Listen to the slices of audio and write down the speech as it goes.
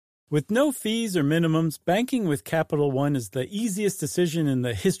With no fees or minimums, banking with Capital One is the easiest decision in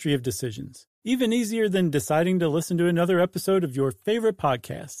the history of decisions. Even easier than deciding to listen to another episode of your favorite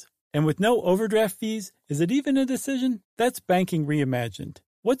podcast. And with no overdraft fees, is it even a decision? That's banking reimagined.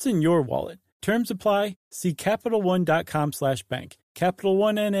 What's in your wallet? Terms apply. See CapitalOne.com/bank. Capital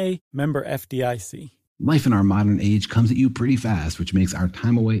One N.A., member FDIC. Life in our modern age comes at you pretty fast, which makes our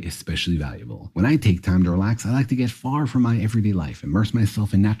time away especially valuable. When I take time to relax, I like to get far from my everyday life, immerse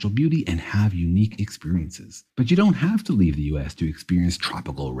myself in natural beauty, and have unique experiences. But you don't have to leave the U.S. to experience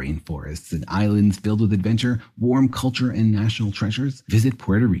tropical rainforests and islands filled with adventure, warm culture, and national treasures. Visit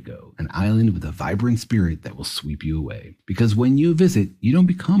Puerto Rico, an island with a vibrant spirit that will sweep you away. Because when you visit, you don't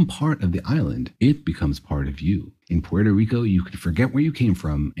become part of the island, it becomes part of you. In Puerto Rico, you can forget where you came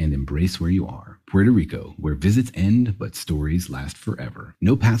from and embrace where you are. Puerto Rico, where visits end, but stories last forever.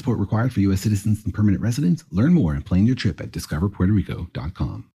 No passport required for U.S. citizens and permanent residents. Learn more and plan your trip at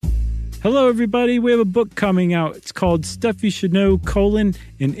discoverpuertorico.com. Hello, everybody. We have a book coming out. It's called Stuff You Should Know, an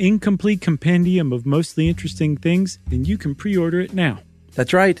incomplete compendium of mostly interesting things, and you can pre-order it now.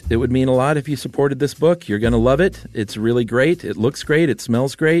 That's right. It would mean a lot if you supported this book. You're going to love it. It's really great. It looks great. It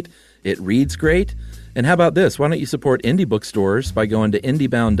smells great. It reads great. And how about this? Why don't you support indie bookstores by going to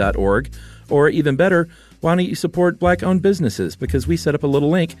indiebound.org? Or even better, why don't you support Black-owned businesses? Because we set up a little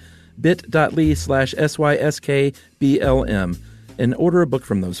link, bit.ly/SYSKBLM, and order a book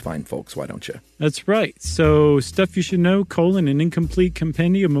from those fine folks. Why don't you? That's right. So Stuff You Should Know, an incomplete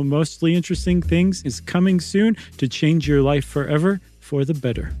compendium of mostly interesting things is coming soon to change your life forever for the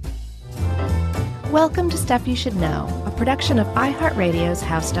better. Welcome to Stuff You Should Know, a production of iHeartRadio's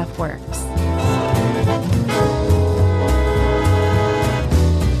How Stuff Works.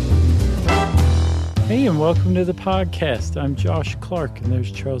 Hey, and welcome to the podcast. I'm Josh Clark, and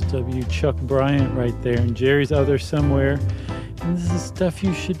there's Charles W. Chuck Bryant right there, and Jerry's out there somewhere. And this is Stuff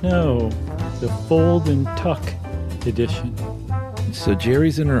You Should Know, the Fold and Tuck edition. So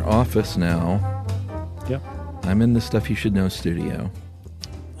Jerry's in her office now. Yep. I'm in the Stuff You Should Know studio.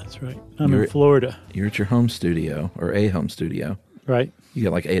 That's right. I'm in Florida. You're at your home studio, or a home studio. Right. You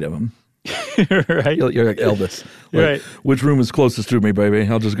got like 8 of them. Right. You're like Elvis. Like, right. Which room is closest to me, baby?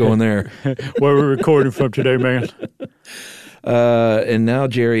 I'll just go in there. Where we're recording from today, man. And now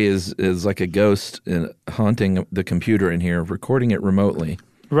Jerry is like a ghost haunting the computer in here, recording it remotely.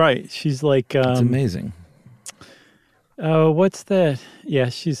 Right. She's like... it's amazing. Oh, what's that? Yeah,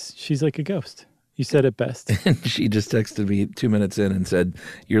 she's like a ghost. You said it best. And she just texted me 2 minutes in and said,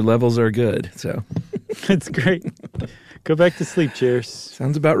 your levels are good. So that's great. Go back to sleep, Jerry.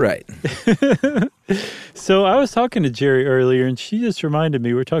 Sounds about right. So I was talking to Jerry earlier, and she just reminded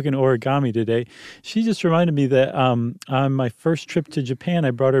me, we're talking origami today. She just reminded me that on my first trip to Japan,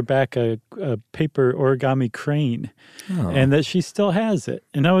 I brought her back a paper origami crane, and that she still has it.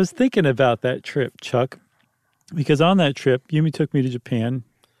 And I was thinking about that trip, Chuck, because on that trip, Yumi took me to Japan.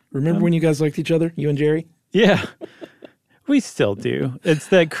 Remember when you guys liked each other, you and Jerry? Yeah. We still do. It's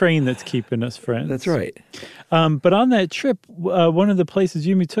that crane that's keeping us friends. That's right. But on that trip, one of the places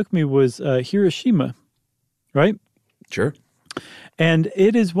Yumi took me was Hiroshima, right? Sure. And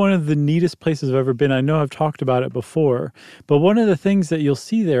it is one of the neatest places I've ever been. I know I've talked about it before, but one of the things that you'll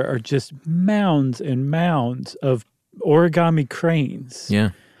see there are just mounds and mounds of origami cranes.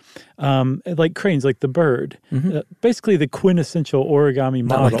 Yeah. Like cranes, like the bird. Mm-hmm. Basically the quintessential origami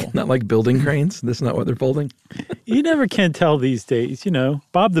model. Not like building cranes? That's not what they're building? You never can tell these days, you know.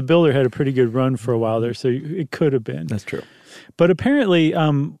 Bob the Builder had a pretty good run for a while there, so it could have been. That's true. But apparently,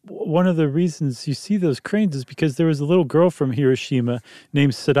 one of the reasons you see those cranes is because there was a little girl from Hiroshima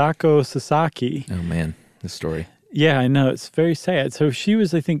named Sadako Sasaki. Oh, man, this story. Yeah, I know. It's very sad. So she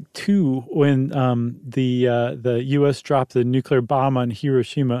was, I think, 2 when the U.S. dropped the nuclear bomb on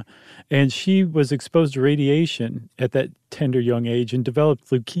Hiroshima, and she was exposed to radiation at that tender young age and developed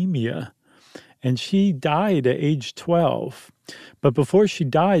leukemia. And she died at age 12. But before she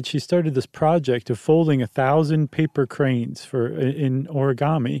died, she started this project of folding 1,000 paper cranes in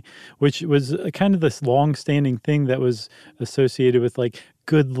origami, which was kind of this long-standing thing that was associated with like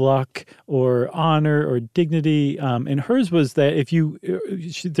good luck or honor or dignity. And hers was that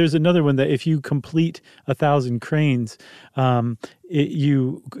there's another one that if you complete 1,000 cranes,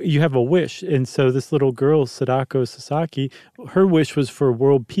 you have a wish. And so this little girl, Sadako Sasaki, her wish was for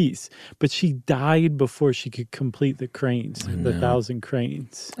world peace, but she died before she could complete the cranes, the 1,000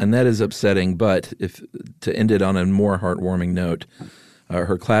 cranes. And that is upsetting. But to end it on a more heartwarming note,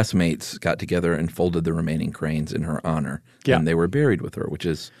 her classmates got together and folded the remaining cranes in her honor. Yeah. And they were buried with her, which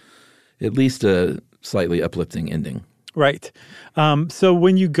is at least a slightly uplifting ending. Right. So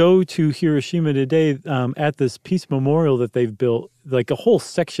when you go to Hiroshima today, at this peace memorial that they've built, like a whole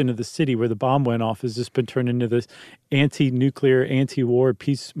section of the city where the bomb went off has just been turned into this anti-nuclear, anti-war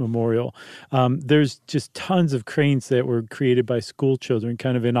peace memorial. There's just tons of cranes that were created by school children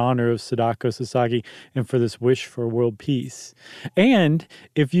kind of in honor of Sadako Sasaki and for this wish for world peace. And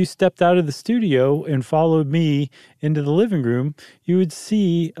if you stepped out of the studio and followed me into the living room, you would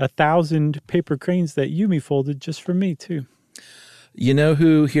see 1,000 paper cranes that Yumi folded just for me too. You know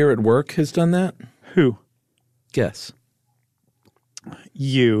who here at work has done that? Who? Guess.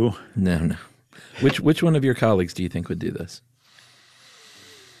 You. No. Which one of your colleagues do you think would do this?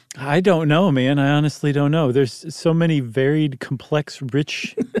 I don't know, man. I honestly don't know. There's so many varied, complex,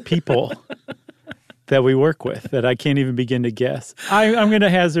 rich people that we work with that I can't even begin to guess. I'm going to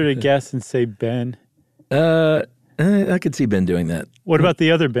hazard a guess and say Ben. I could see Ben doing that. What about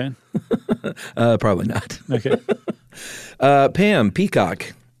the other Ben? Probably not. Okay. Pam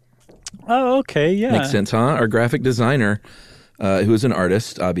Peacock. Oh, okay. Yeah. Makes sense, huh? Our graphic designer, who is an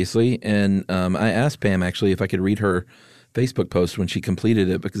artist, obviously. And I asked Pam, actually, if I could read her Facebook post when she completed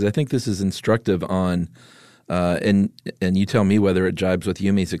it, because I think this is instructive on, and you tell me whether it jibes with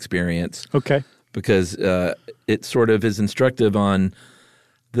Yumi's experience. Okay. Because it sort of is instructive on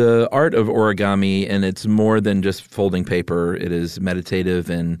the art of origami, and it's more than just folding paper. It is meditative,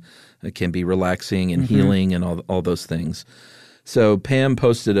 and it can be relaxing and healing and all those things. So Pam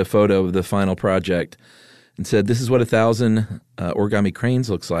posted a photo of the final project and said, "This is what 1,000 origami cranes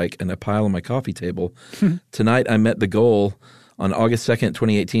looks like, and a pile on my coffee table. Tonight I met the goal on August 2nd,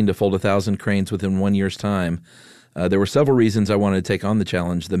 2018 to fold 1,000 cranes within 1 year's time. There were several reasons I wanted to take on the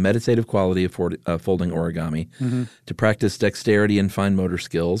challenge: the meditative quality of folding origami, to practice dexterity and fine motor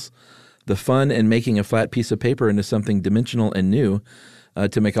skills, the fun in making a flat piece of paper into something dimensional and new,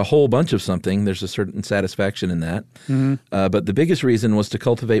 to make a whole bunch of something. There's a certain satisfaction in that. But the biggest reason was to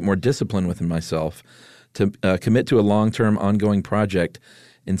cultivate more discipline within myself, to commit to a long-term ongoing project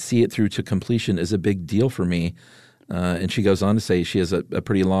and see it through to completion is a big deal for me." And she goes on to say she has a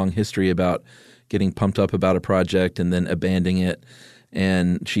pretty long history about getting pumped up about a project and then abandoning it.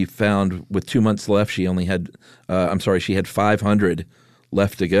 And she found with 2 months left, she had 500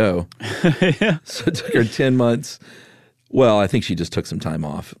 left to go. Yeah. So it took her 10 months. Well, I think she just took some time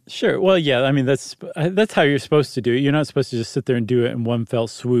off. Sure. Well, yeah. I mean, that's how you're supposed to do it. You're not supposed to just sit there and do it in one fell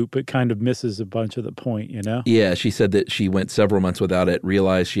swoop. It kind of misses a bunch of the point, you know? Yeah, she said that she went several months without it,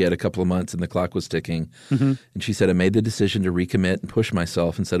 realized she had a couple of months and the clock was ticking. And she said, "I made the decision to recommit and push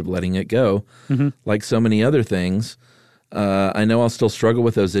myself instead of letting it go. Like so many other things, I know I'll still struggle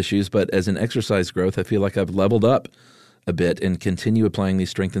with those issues, but as an exercise growth, I feel like I've leveled up a bit and continue applying these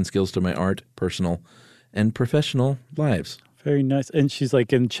strength and skills to my art, personal, and professional lives." Very nice. And she's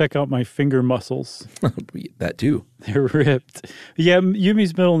like, "And check out my finger muscles." That too. They're ripped. Yeah,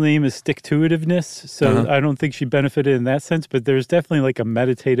 Yumi's middle name is Stick-to-itiveness, so I don't think she benefited in that sense, but there's definitely like a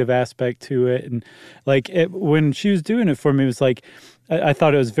meditative aspect to it. And like when she was doing it for me, it was like, I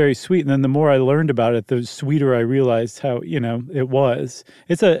thought it was very sweet. And then the more I learned about it, the sweeter I realized how, it was.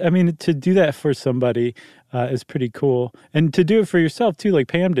 To do that for somebody is pretty cool. And to do it for yourself too, like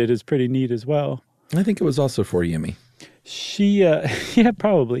Pam did, is pretty neat as well. I think it was also for Yumi. She, yeah,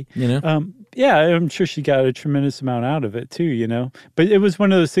 probably. Yeah, I'm sure she got a tremendous amount out of it too, But it was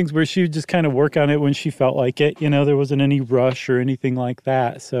one of those things where she would just kind of work on it when she felt like it. There wasn't any rush or anything like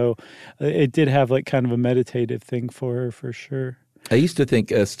that. So it did have like kind of a meditative thing for her, for sure. I used to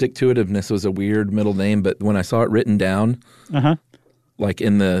think Stick-to-itiveness was a weird middle name, but when I saw it written down, like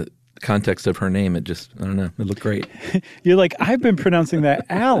in the context of her name, it just, I don't know, it looked great. You're like, I've been pronouncing that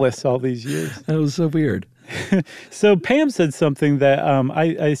Alice all these years. That was so weird. So Pam said something that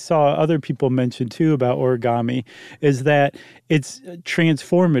I saw other people mention too about origami, is that it's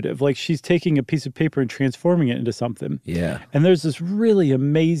transformative. Like she's taking a piece of paper and transforming it into something. Yeah. And there's this really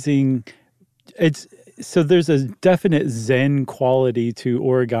amazing, so there's a definite Zen quality to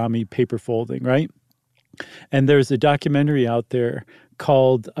origami paper folding, right? And there's a documentary out there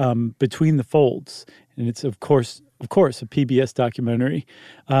called Between the Folds. And it's, of course, a PBS documentary.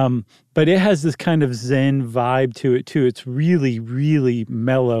 But it has this kind of Zen vibe to it, too. It's really, really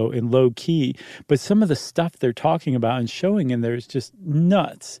mellow and low key. But some of the stuff they're talking about and showing in there is just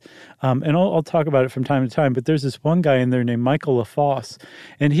nuts. And I'll talk about it from time to time. But there's this one guy in there named Michael LaFosse.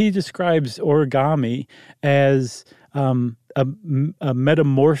 And he describes origami as a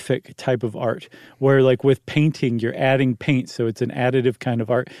metamorphic type of art, where like with painting, you're adding paint. So it's an additive kind of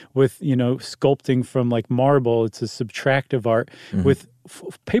art. With, sculpting from like marble, it's a subtractive art. With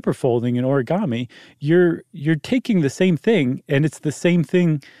paper folding and origami, you're taking the same thing, and it's the same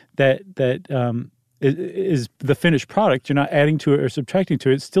thing that is the finished product. You're not adding to it or subtracting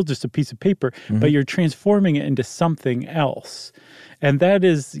to it. It's still just a piece of paper, but you're transforming it into something else. And that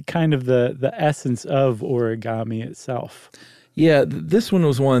is kind of the essence of origami itself. Yeah, this one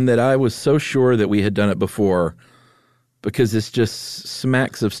was one that I was so sure that we had done it before because it's just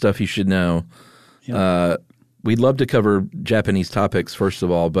smacks of stuff you should know. Yeah. We'd love to cover Japanese topics, first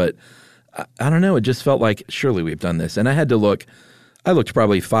of all, but I don't know. It just felt like surely we've done this. And I had to look. I looked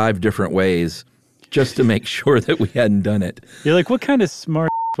probably 5 different ways just to make sure that we hadn't done it. You're like, what kind of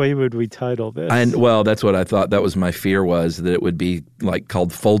smart way would we title this? Well, that's what I thought. That was my fear, was that it would be like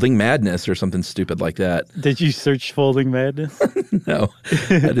called Folding Madness or something stupid like that. Did you search Folding Madness? No,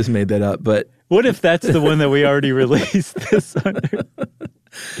 I just made that up. But what if that's the one that we already released this under?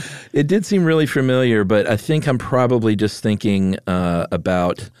 It did seem really familiar, but I think I'm probably just thinking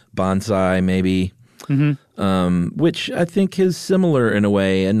about bonsai maybe, which I think is similar in a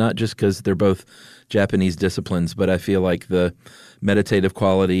way, and not just because they're both Japanese disciplines, but I feel like the meditative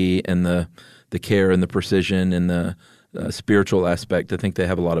quality and the care and the precision and the spiritual aspect, I think they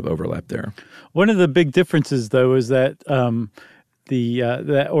have a lot of overlap there. One of the big differences, though, is that that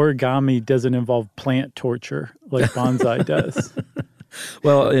origami doesn't involve plant torture like bonsai does.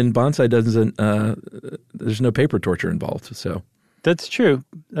 Well, in bonsai doesn't. There's no paper torture involved, so that's true.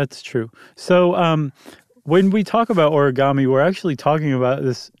 That's true. So when we talk about origami, we're actually talking about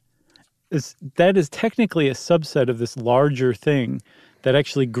this that is technically a subset of this larger thing that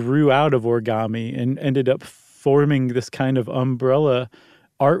actually grew out of origami and ended up forming this kind of umbrella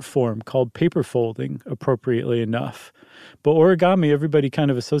art form called paper folding, appropriately enough. But origami, everybody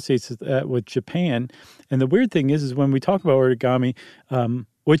kind of associates that with Japan. And the weird thing is when we talk about origami,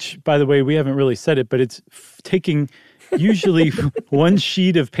 which, by the way, we haven't really said it, but it's taking usually one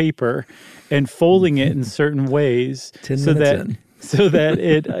sheet of paper and folding it in certain ways so that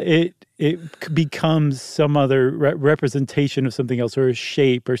it becomes some other representation of something else, or a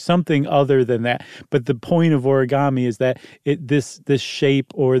shape or something other than that. But the point of origami is that this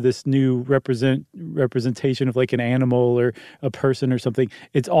shape or this new representation of like an animal or a person or something,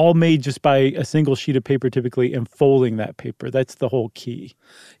 it's all made just by a single sheet of paper typically and folding that paper. That's the whole key.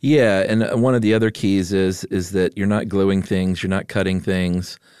 Yeah, and one of the other keys is that you're not gluing things, you're not cutting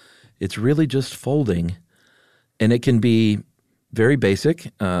things. It's really just folding. And it can be very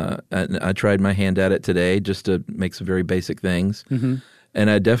basic. And I tried my hand at it today just to make some very basic things. Mm-hmm. And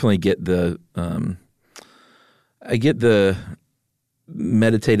I definitely get the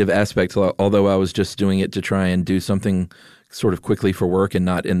meditative aspect, although I was just doing it to try and do something sort of quickly for work and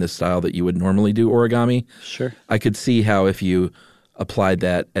not in the style that you would normally do origami. Sure. I could see how if you applied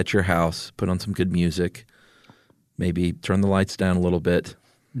that at your house, put on some good music, maybe turn the lights down a little bit,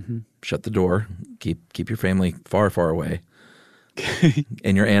 shut the door, keep your family far, far away.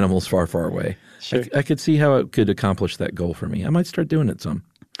 And your animals far, far away. Sure. I could see how it could accomplish that goal for me. I might start doing it some.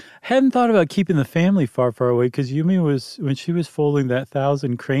 Hadn't thought about keeping the family far, far away, because Yumi was, when she was folding that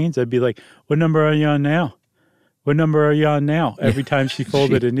 1,000 cranes, I'd be like, what number are you on now? What number are you on now? Every time she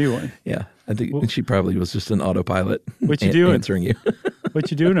folded a new one. Yeah. I think she probably was just an autopilot. What you doing? Answering you.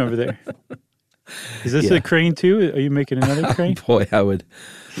 What you doing over there? Is this a crane too? Are you making another crane? Boy, I would,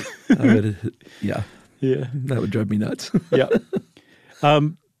 yeah. Yeah. That would drive me nuts. Yeah.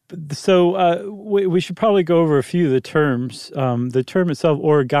 So we should probably go over a few of the terms. The term itself,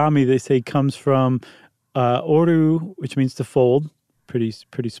 origami, they say comes from oru, which means to fold, pretty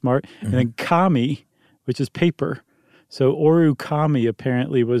smart, and then kami, which is paper. So oru kami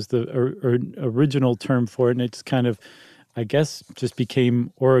apparently was the original term for it, and it's kind of, I guess, just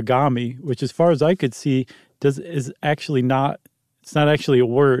became origami, which, as far as I could see, is actually not. It's not actually a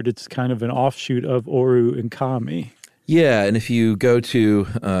word. It's kind of an offshoot of oru and kami. Yeah, and if you go to,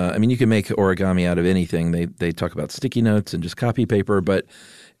 you can make origami out of anything. They talk about sticky notes and just copy paper, but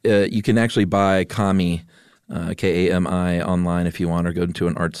you can actually buy kami, Kami, online if you want, or go into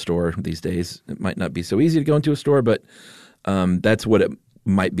an art store these days. It might not be so easy to go into a store, but that's what it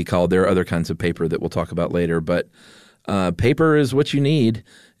might be called. There are other kinds of paper that we'll talk about later, but paper is what you need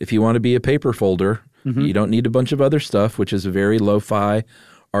if you want to be a paper folder. Mm-hmm. You don't need a bunch of other stuff, which is a very lo-fi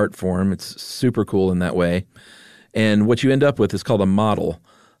art form. It's super cool in that way. And what you end up with is called a model.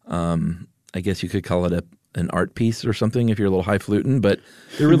 I guess you could call it an art piece or something if you're a little highfalutin, but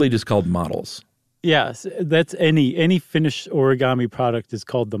they're really just called models. Yes, that's any finished origami product is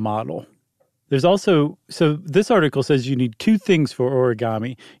called the model. There's also, so this article says you need 2 things for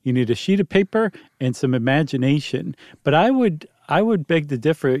origami. You need a sheet of paper and some imagination. But I would I would beg to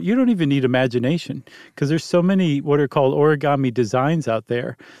differ. You don't even need imagination because there's so many what are called origami designs out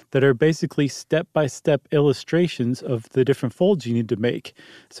there that are basically step-by-step illustrations of the different folds you need to make.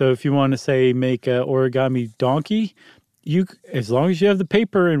 So if you want to say make an origami donkey, as long as you have the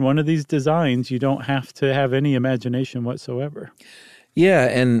paper in one of these designs, you don't have to have any imagination whatsoever. Yeah,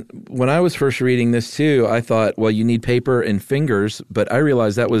 and when I was first reading this too, I thought, well, you need paper and fingers, but I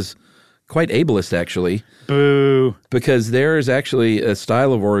realized that was quite ableist, actually. Boo. Because there is actually a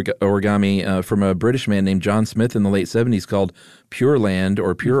style of origami from a British man named John Smith in the late 70s called Pure Land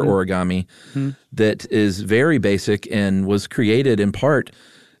or Pure Origami that is very basic and was created in part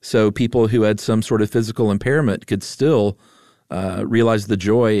so people who had some sort of physical impairment could still realize the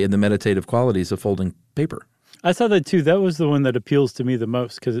joy and the meditative qualities of folding paper. I saw that too. That was the one that appeals to me the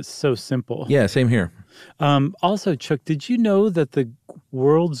most because it's so simple. Yeah, same here. Also, Chuck, did you know that the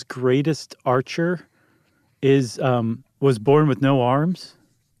world's greatest archer was born with no arms?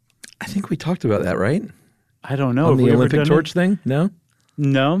 I think we talked about that, right? I don't know. On the Olympic torch thing? No?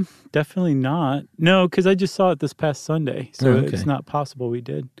 No, definitely not. No, because I just saw it this past Sunday, so it's not possible we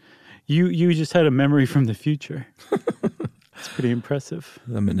did. You just had a memory from the future. It's pretty impressive.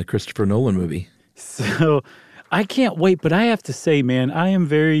 I'm in a Christopher Nolan movie. So I can't wait, but I have to say, man, I am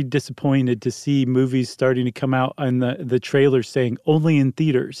very disappointed to see movies starting to come out and the trailers saying only in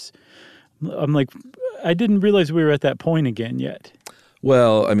theaters. I'm like, I didn't realize we were at that point again yet.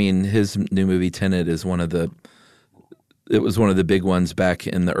 Well, I mean, his new movie Tenet is one of the big ones back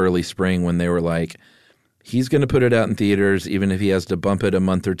in the early spring when they were like, he's going to put it out in theaters, even if he has to bump it a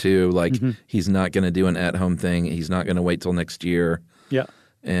month or two. Like, he's not going to do an at-home thing. He's not going to wait till next year. Yeah.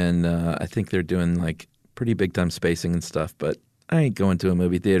 And I think they're doing like pretty big time spacing and stuff, but I ain't going to a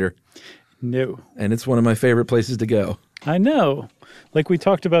movie theater. No. And it's one of my favorite places to go. I know. Like we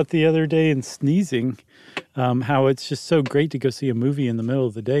talked about the other day in sneezing, how it's just so great to go see a movie in the middle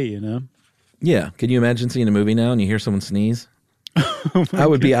of the day, you know? Yeah. Can you imagine seeing a movie now and you hear someone sneeze? I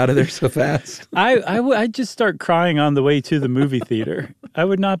would be out of there so fast. I'd just start crying on the way to the movie theater. I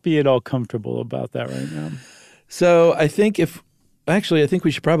would not be at all comfortable about that right now. So I think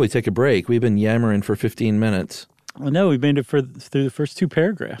we should probably take a break. We've been yammering for 15 minutes. I know, we made it through the first two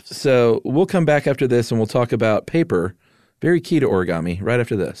paragraphs. So we'll come back after this and we'll talk about paper, very key to origami, right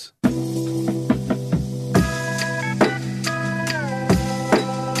after this.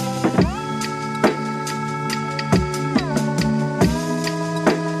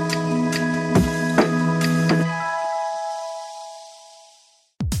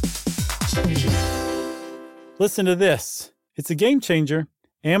 Listen to this. It's a game changer.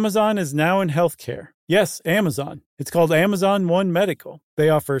 Amazon is now in healthcare. Yes, Amazon. It's called Amazon One Medical. They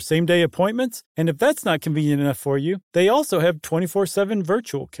offer same-day appointments, and if that's not convenient enough for you, they also have 24/7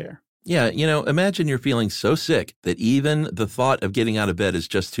 virtual care. Yeah, imagine you're feeling so sick that even the thought of getting out of bed is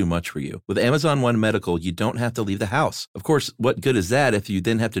just too much for you. With Amazon One Medical, you don't have to leave the house. Of course, what good is that if you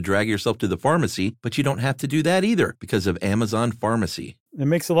then have to drag yourself to the pharmacy, but you don't have to do that either because of Amazon Pharmacy. It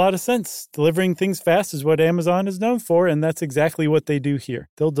makes a lot of sense. Delivering things fast is what Amazon is known for, and that's exactly what they do here.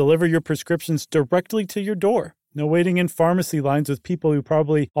 They'll deliver your prescriptions directly to your door. No waiting in pharmacy lines with people who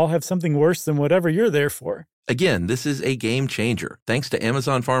probably all have something worse than whatever you're there for. Again, this is a game changer. Thanks to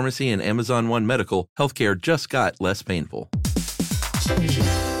Amazon Pharmacy and Amazon One Medical, healthcare just got less painful.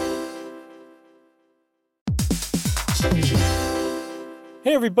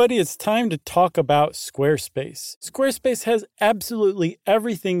 Hey everybody, it's time to talk about Squarespace. Squarespace has absolutely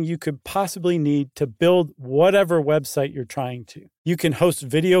everything you could possibly need to build whatever website you're trying to. You can host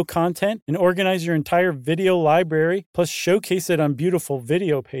video content and organize your entire video library, plus showcase it on beautiful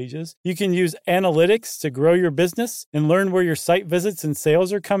video pages. You can use analytics to grow your business and learn where your site visits and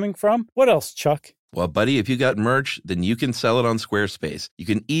sales are coming from. What else, Chuck? Well, buddy, if you got merch, then you can sell it on Squarespace. You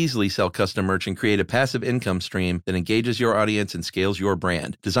can easily sell custom merch and create a passive income stream that engages your audience and scales your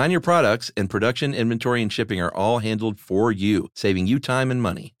brand. Design your products, and production, inventory, and shipping are all handled for you, saving you time and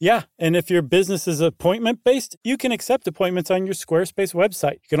money. Yeah, and if your business is appointment-based, you can accept appointments on your Squarespace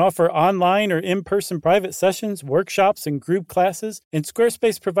website. You can offer online or in-person private sessions, workshops, and group classes, and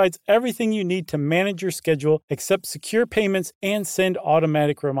Squarespace provides everything you need to manage your schedule, accept secure payments, and send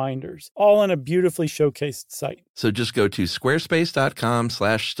automatic reminders, all on a beautifully showcased site. So just go to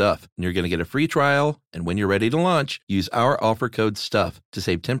squarespace.com/stuff and you're going to get a free trial. And when you're ready to launch, use our offer code STUFF to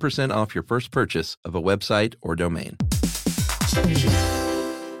save 10% off your first purchase of a website or domain.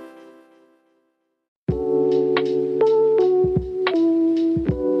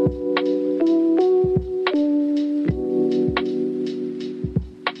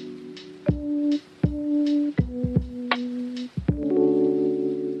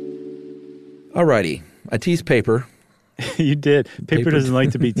 Alrighty, I teased paper. You did. Paper doesn't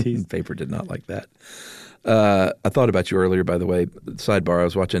like to be teased. Paper did not like that. I thought about you earlier, by the way. Sidebar, I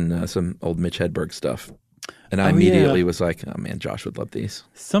was watching some old Mitch Hedberg stuff. And I immediately was like, oh, man, Josh would love these.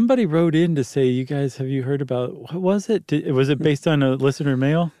 Somebody wrote in to say, you guys, have you heard about, what was it? Was it based on a listener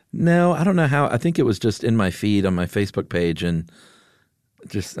mail? No, I don't know how. I think it was just in my feed on my Facebook page. And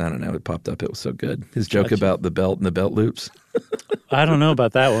just, I don't know, it popped up. It was so good. His joke about the belt and the belt loops. I don't know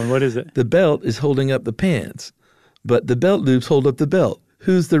about that one. What is it? The belt is holding up the pants, but the belt loops hold up the belt.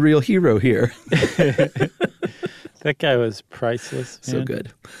 Who's the real hero here? That guy was priceless, man. So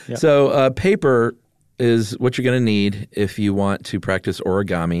good. Yep. So paper is what you're going to need if you want to practice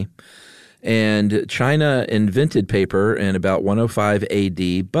origami. And China invented paper in about 105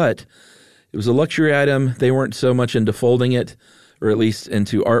 AD, but it was a luxury item. They weren't so much into folding it, or at least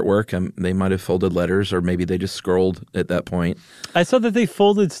into artwork. They might have folded letters, or maybe they just scrolled at that point. I saw that they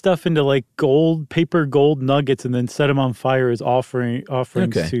folded stuff into like paper gold nuggets, and then set them on fire as offerings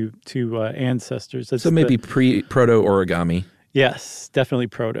to ancestors. So maybe proto-origami. Yes, definitely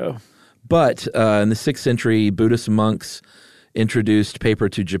proto. But in the 6th century, Buddhist monks introduced paper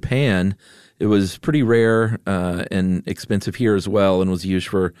to Japan. It was pretty rare and expensive here as well, and was used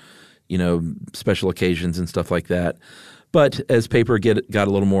for, special occasions and stuff like that. But as paper got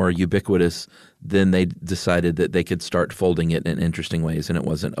a little more ubiquitous, then they decided that they could start folding it in interesting ways, and it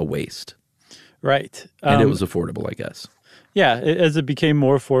wasn't a waste. Right. And it was affordable, I guess. Yeah, as it became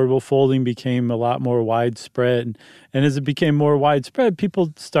more affordable, folding became a lot more widespread. And as it became more widespread,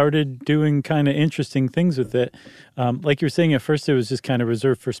 people started doing kind of interesting things with it. Like you were saying, at first it was just kind of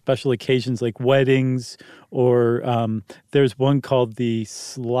reserved for special occasions like weddings, or there's one called the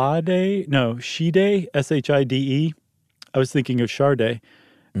Shide, S-H-I-D-E. I was thinking of Charday.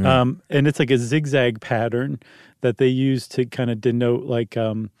 And it's like a zigzag pattern that they use to kind of denote like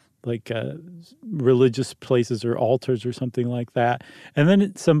religious places or altars or something like that. And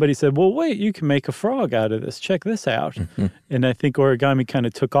then somebody said, well, wait, you can make a frog out of this. Check this out. Mm-hmm. And I think origami kind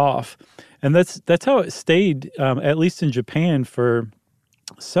of took off. And that's how it stayed, at least in Japan, for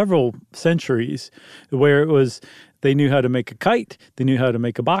several centuries, where it was they knew how to make a kite. They knew how to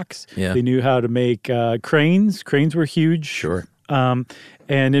make a box. Yeah. They knew how to make cranes. Cranes were huge. Sure.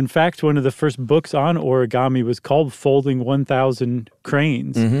 And in fact, one of the first books on origami was called Folding 1,000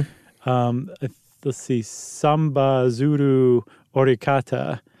 Cranes. Mm-hmm. Let's see, Samba Zuru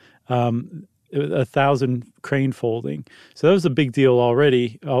Orikata, 1,000 crane folding. So that was a big deal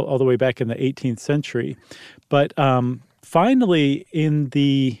already, all the way back in the 18th century. But finally, in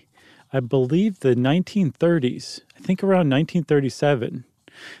I believe the 1930s, I think around 1937,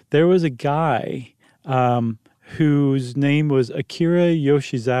 there was a guy whose name was Akira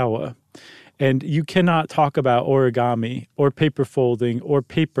Yoshizawa. And you cannot talk about origami or paper folding or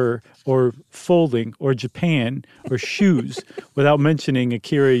paper or folding or Japan or shoes without mentioning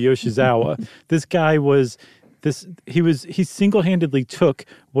Akira Yoshizawa. This guy he single-handedly took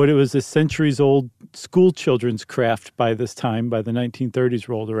what it was a centuries-old school children's craft by this time, by the 1930s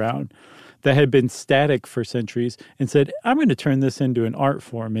rolled around, that had been static for centuries, and said, I'm going to turn this into an art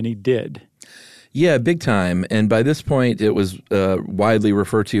form, and he did. Yeah, big time. And by this point, it was widely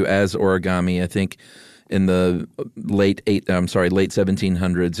referred to as origami. I think in the late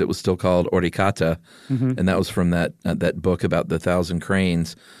 1700s, it was still called orikata, and that was from that book about the 1,000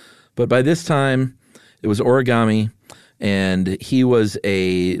 cranes. But by this time, it was origami, and he was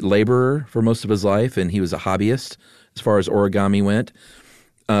a laborer for most of his life, and he was a hobbyist as far as origami went.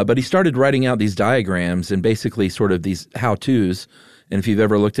 But he started writing out these diagrams and basically sort of these how-tos. And if you've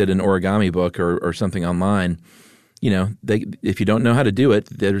ever looked at an origami book or something online, if you don't know how to do it,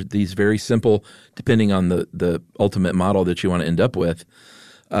 there's these very simple, depending on the ultimate model that you want to end up with,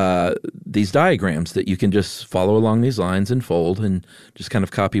 these diagrams that you can just follow along these lines and fold and just kind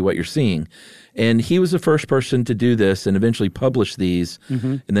of copy what you're seeing. And he was the first person to do this and eventually publish these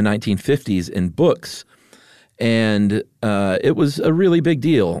in the 1950s in books. And it was a really big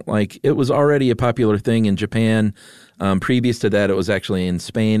deal. Like, it was already a popular thing in Japan. Previous to that, it was actually in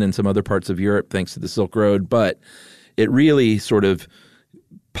Spain and some other parts of Europe, thanks to the Silk Road. But it really sort of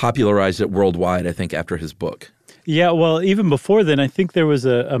popularized it worldwide, I think, after his book. Yeah, well, even before then, I think there was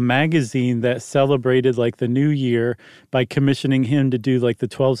a magazine that celebrated like the new year by commissioning him to do like the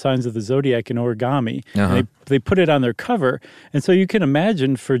 12 signs of the zodiac in origami. Uh-huh. They put it on their cover. And so you can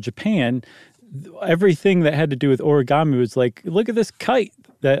imagine for Japan, everything that had to do with origami was like, look at this kite.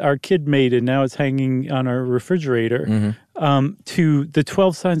 that our kid made, and now it's hanging on our refrigerator, to the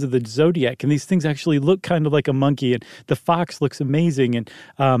 12 signs of the zodiac. And these things actually look kind of like a monkey, and the fox looks amazing. And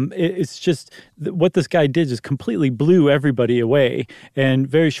it's just what this guy did just completely blew everybody away. And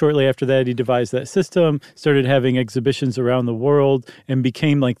very shortly after that, he devised that system, started having exhibitions around the world, and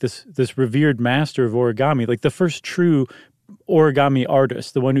became like this revered master of origami, like the first true origami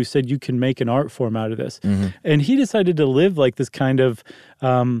artist, the one who said you can make an art form out of this. And he decided to live like this kind of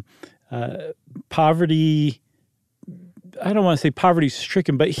poverty, I don't want to say poverty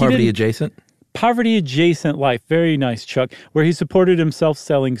stricken, but Poverty adjacent? Poverty adjacent life. Very nice, Chuck, where he supported himself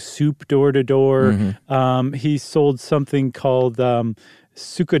selling soup door to door. He sold something called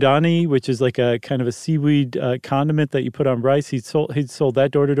sukadani, which is like a kind of a seaweed condiment that you put on rice. He'd sold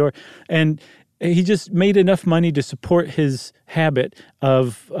that door to door. And he just made enough money to support his habit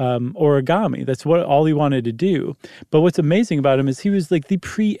of origami. That's all he wanted to do. But what's amazing about him is he was like the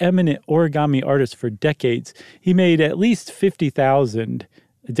preeminent origami artist for decades. He made at least 50,000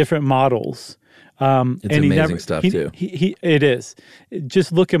 different models. It's and amazing stuff, too. It is.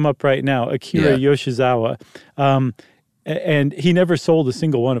 Just look him up right now, Akira Yoshizawa. And he never sold a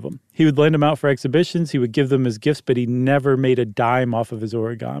single one of them. He would lend them out for exhibitions. He would give them as gifts, but he never made a dime off of his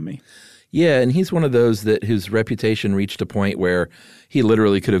origami. Yeah, and he's one of those whose reputation reached a point where he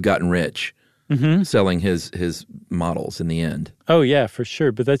literally could have gotten rich selling his models in the end. Oh yeah, for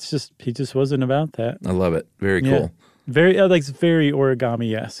sure. But he just wasn't about that. I love it. Very cool. Very very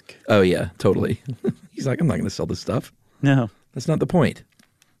origami-esque. Oh yeah, totally. He's like, I'm not going to sell this stuff. No, that's not the point.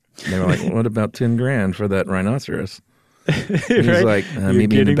 And they were like, what about $10,000 for that rhinoceros? He's like, meet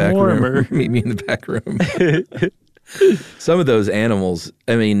me in the back room. Meet me in the back room. Some of those animals,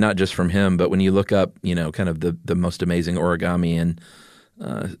 I mean, not just from him, but when you look up, kind of the most amazing origami, and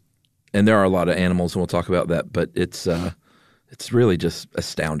there are a lot of animals, and we'll talk about that, but it's really just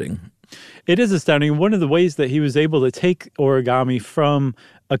astounding. It is astounding. One of the ways that he was able to take origami from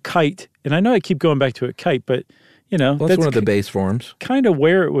a kite, and I know I keep going back to a kite, but that's one of the base forms. Kind of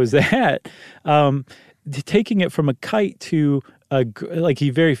where it was at. Taking it from a kite to like he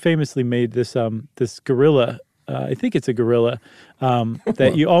very famously made this gorilla. I think it's a gorilla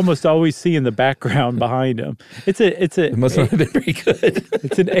that you almost always see in the background behind him. It must not have been very good.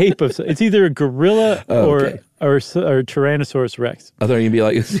 It's an ape it's either a gorilla or Tyrannosaurus Rex. I thought you'd be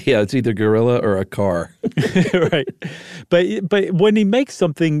like, it's either gorilla or a car. Right. But when he makes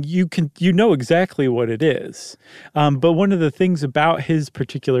something, you know exactly what it is. But one of the things about his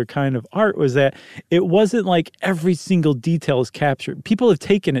particular kind of art was that it wasn't like every single detail is captured. People have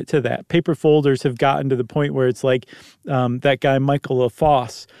taken it to that. Paper folders have gotten to the point where it's like that guy Michael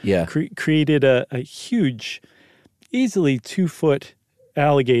LaFosse created a huge, easily 2-foot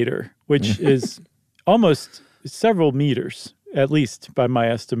alligator, which is almost several meters, at least by my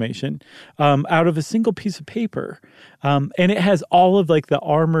estimation, out of a single piece of paper. And it has all of like the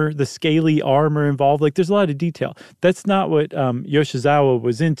armor, the scaly armor involved. Like there's a lot of detail. That's not what Yoshizawa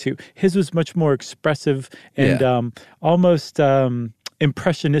was into. His was much more expressive and almost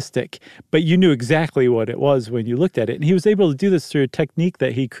impressionistic, but you knew exactly what it was when you looked at it. And he was able to do this through a technique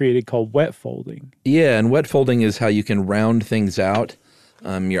that he created called wet folding. Yeah, and wet folding is how you can round things out.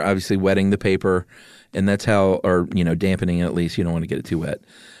 You're obviously wetting the paper, and that's how, or dampening it at least. You don't want to get it too wet.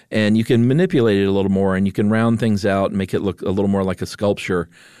 And you can manipulate it a little more, and you can round things out and make it look a little more like a sculpture.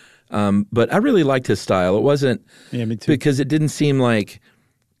 But I really liked his style. It wasn't me too. Because it didn't seem like,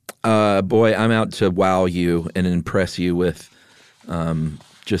 boy, I'm out to wow you and impress you with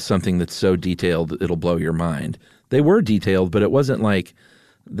just something that's so detailed it'll blow your mind. They were detailed, but it wasn't like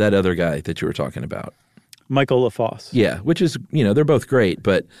that other guy that you were talking about. Michael LaFosse. Yeah, which is, they're both great,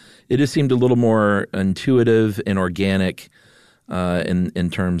 but it just seemed a little more intuitive and organic in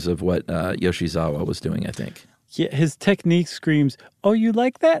terms of what Yoshizawa was doing, I think. Yeah, his technique screams, "Oh, you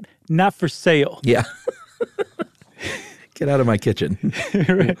like that? Not for sale." Yeah. Get out of my kitchen.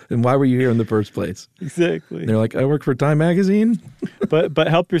 Right. And why were you here in the first place? Exactly. And they're like, I work for Time Magazine. but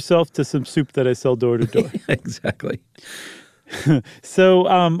help yourself to some soup that I sell door to door. Exactly. So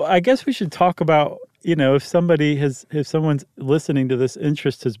I guess we should talk about, if someone's listening to this,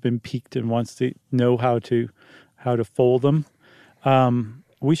 interest has been piqued and wants to know how to fold them.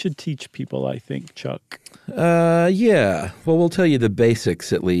 We should teach people, I think, Chuck. Yeah. Well, we'll tell you the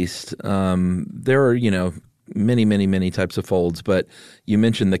basics at least. There are, many, many, many types of folds, but you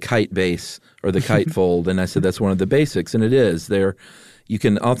mentioned the kite base or the kite fold, and I said that's one of the basics, and it is. You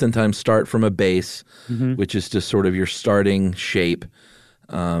can oftentimes start from a base, which is just sort of your starting shape.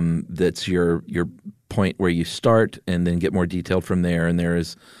 That's your point where you start, and then get more detailed from there. And there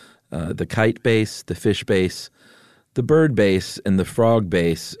is the kite base, the fish base, the bird base and the frog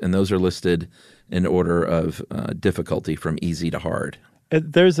base, and those are listed in order of difficulty from easy to hard.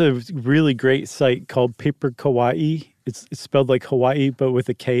 There's a really great site called Paper Kawaii. It's spelled like Hawaii, but with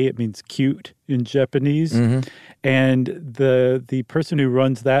a K. It means cute in Japanese. And the person who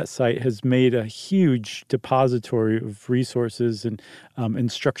runs that site has made a huge depository of resources and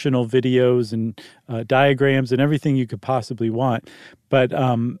instructional videos and diagrams and everything you could possibly want. But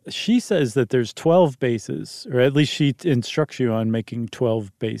she says that there's 12 bases, or at least she instructs you on making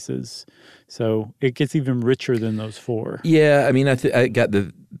 12 bases. So it gets even richer than those 4. Yeah, I mean, I got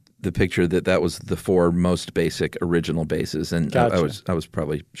the picture that was the 4 most basic original bases, and Gotcha. I was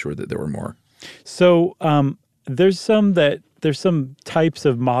probably sure that there were more. So there's some types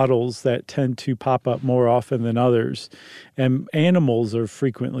of models that tend to pop up more often than others, and animals are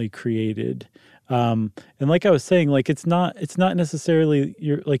frequently created. And like I was saying, like it's not necessarily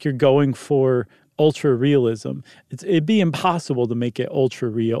you're going for ultra realism. It'd be impossible to make it ultra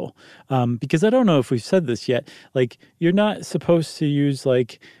real because I don't know if we've said this yet. Like you're not supposed to use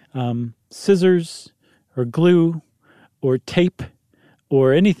like scissors or glue or tape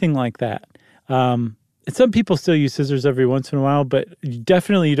or anything like that. And some people still use scissors every once in a while, but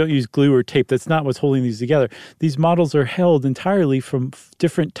definitely you don't use glue or tape. That's not what's holding these together. These models are held entirely from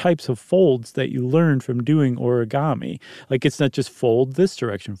different types of folds that you learn from doing origami. Like it's not just fold this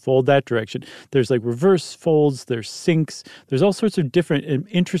direction, fold that direction. There's like reverse folds, there's sinks, there's all sorts of different and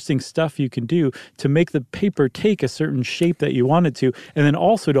interesting stuff you can do to make the paper take a certain shape that you want it to, and then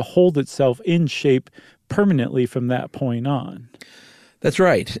also to hold itself in shape permanently from that point on. That's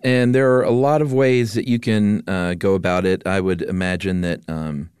right. And there are a lot of ways that you can go about it. I would imagine that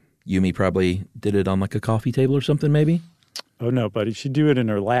Yumi probably did it on like a coffee table or something maybe? Oh, no, buddy. She'd do it in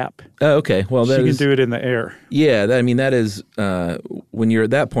her lap. Oh, okay. Well, she can do it in the air. Yeah. That is when you're at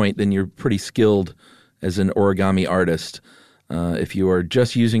that point, then you're pretty skilled as an origami artist. If you are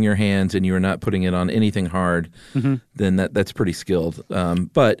just using your hands and you are not putting it on anything hard, then that's pretty skilled.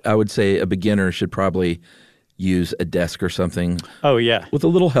 But I would say a beginner should probably use a desk or something. Oh, yeah. With a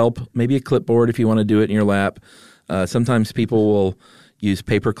little help, maybe a clipboard if you want to do it in your lap. Sometimes people will use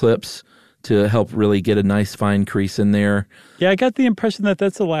paper clips to help really get a nice fine crease in there. Yeah, I got the impression that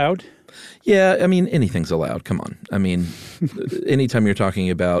that's allowed. Yeah, I mean, anything's allowed. Come on. I mean, anytime you're talking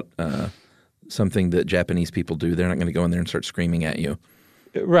about something that Japanese people do, they're not going to go in there and start screaming at you.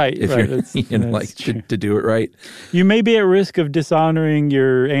 Right, if right. you're to do it right. You may be at risk of dishonoring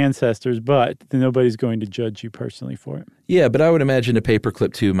your ancestors, but nobody's going to judge you personally for it. Yeah, but I would imagine a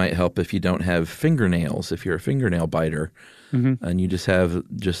paperclip too might help if you don't have fingernails. If you're a fingernail biter and you just have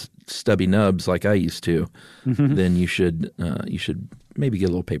stubby nubs like I used to, then you should maybe get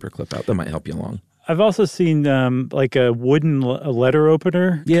a little paperclip out. That might help you along. I've also seen like a wooden letter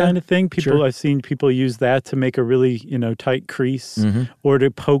opener kind of thing. I've seen people use that to make a really tight crease or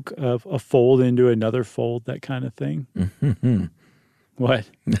to poke a fold into another fold, that kind of thing. What?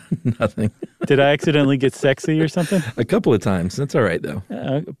 Nothing. Did I accidentally get sexy or something? A couple of times. That's all right though.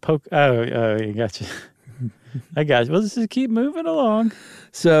 Poke. Oh, I got you. I got you. Well, let's just keep moving along.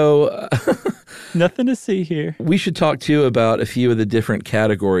 So nothing to see here. We should talk too about a few of the different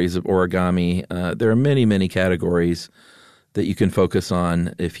categories of origami. There are many, many categories that you can focus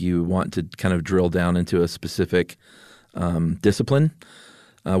on if you want to kind of drill down into a specific discipline.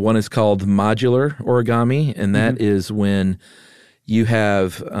 One is called modular origami, and that is when you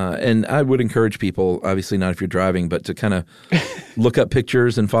have, and I would encourage people, obviously not if you're driving, but to kind of look up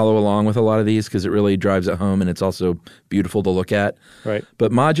pictures and follow along with a lot of these because it really drives it home and it's also beautiful to look at. Right.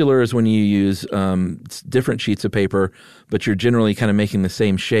 But modular is when you use different sheets of paper, but you're generally kind of making the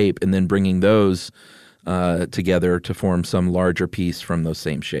same shape and then bringing those together to form some larger piece from those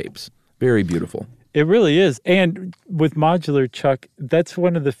same shapes. Very beautiful. It really is. And with modular, Chuck, that's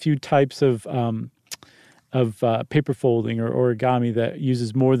one of the few types of paper folding or origami that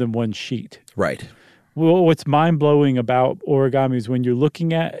uses more than one sheet. Right. Well, what's mind-blowing about origami is when you're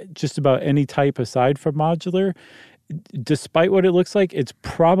looking at just about any type aside from modular, despite what it looks like, it's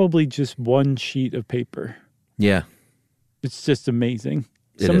probably just one sheet of paper. Yeah. It's just amazing.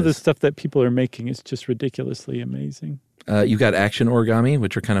 Some of the stuff that people are making is just ridiculously amazing. You've got action origami,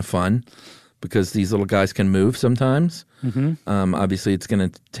 which are kind of fun because these little guys can move sometimes. Obviously, it's going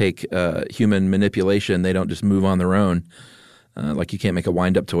to take human manipulation. They don't just move on their own. Like you can't make a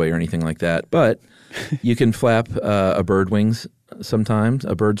wind-up toy or anything like that. But you can flap a bird's wing,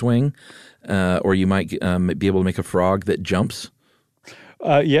 or you might be able to make a frog that jumps.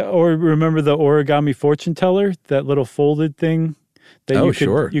 Yeah, or remember the origami fortune teller, that little folded thing?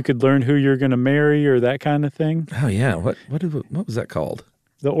 That you could learn who you're going to marry or that kind of thing. Oh, yeah. What was that called?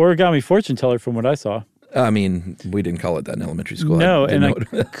 The origami fortune teller, from what I saw. I mean, we didn't call it that in elementary school. No, and I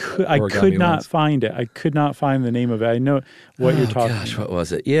origami could not was. find it. I could not find the name of it. I know what you're talking Gosh, about. what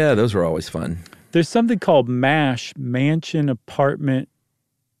was it? Yeah, those were always fun. There's something called MASH, Mansion Apartment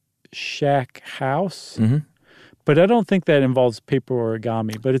Shack House. Mm-hmm. But I don't think that involves paper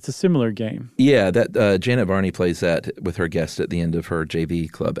origami, but it's a similar game. Yeah, that Janet Varney plays that with her guest at the end of her JV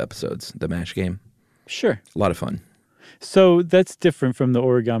Club episodes, the MASH game. Sure. A lot of fun. So that's different from the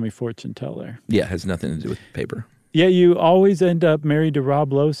origami fortune teller. Yeah, it has nothing to do with paper. Yeah, you always end up married to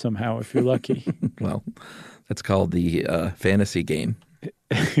Rob Lowe somehow if you're lucky. Well, that's called the fantasy game.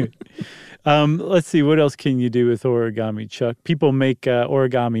 Let's see, what else can you do with origami, Chuck? People make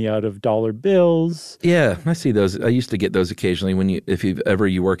origami out of dollar bills. Yeah, I see those. I used to get those occasionally if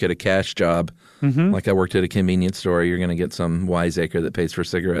you work at a cash job, like I worked at a convenience store, you're going to get some wiseacre that pays for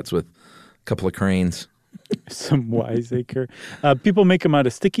cigarettes with a couple of cranes. Some wiseacre. People make them out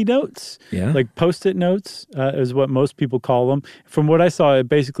of sticky notes, like Post-it notes is what most people call them. From what I saw, it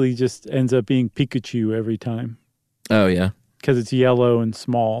basically just ends up being Pikachu every time. Oh, yeah. Because it's yellow and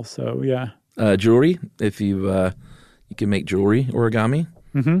small, so yeah. Jewelry, if you can make jewelry origami.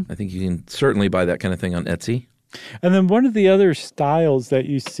 I think you can certainly buy that kind of thing on Etsy. And then one of the other styles that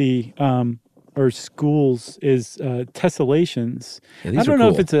you see or schools is tessellations. Yeah, these I don't are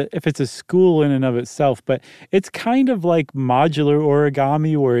know cool. if it's a school in and of itself, but it's kind of like modular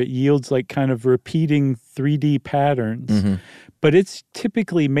origami where it yields like kind of repeating 3D patterns. But it's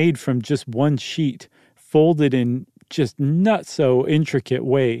typically made from just one sheet, folded in just not so intricate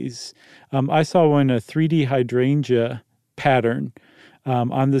ways. I saw one, a 3D hydrangea pattern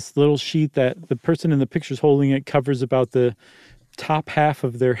on this little sheet that the person in the picture's holding it covers about the top half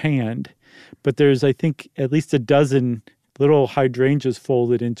of their hand. But there's, I think, at least a dozen little hydrangeas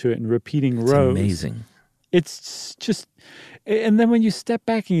folded into it in repeating rows. Amazing. It's just, and then when you step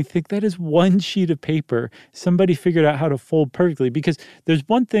back and you think that is one sheet of paper, somebody figured out how to fold perfectly. Because there's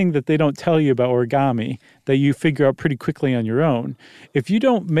one thing that they don't tell you about origami that you figure out pretty quickly on your own. If you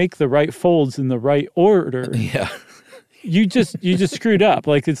don't make the right folds in the right order, you just screwed up.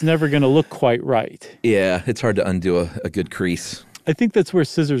 Like it's never going to look quite right. Yeah, it's hard to undo a good crease. I think that's where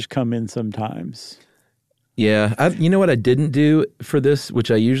scissors come in sometimes. Yeah. You know what I didn't do for this, which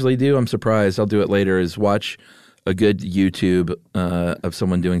I usually do? I'm surprised. I'll do it later, is watch a good YouTube of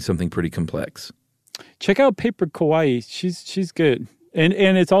someone doing something pretty complex. Check out Paper Kawaii. She's good. And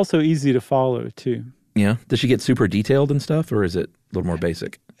it's also easy to follow, too. Yeah. Does she get super detailed and stuff, or is it a little more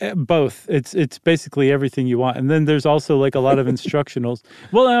basic? Both. It's basically everything you want. And then there's also like a lot of instructionals.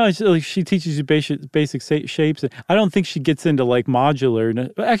 Well, no, she teaches you basic shapes. I don't think she gets into like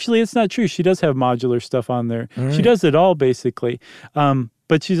modular. Actually, it's not true. She does have modular stuff on there. Right. She does it all basically.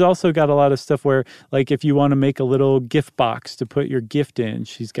 But she's also got a lot of stuff where, like, if you want to make a little gift box to put your gift in,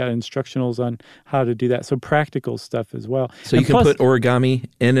 she's got instructionals on how to do that. So practical stuff as well. So you can put origami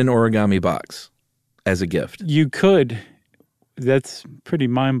in an origami box as a gift. You could. That's pretty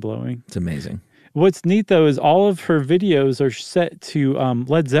mind-blowing. It's amazing. What's neat, though, is all of her videos are set to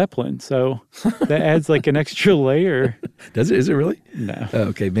Led Zeppelin, so that adds like an extra layer. Does it? Is it really? No. Oh,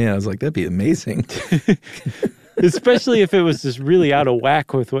 okay, man, I was like, that'd be amazing. Especially if it was just really out of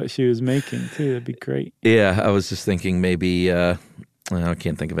whack with what she was making, too. That'd be great. Yeah, I was just thinking maybe, I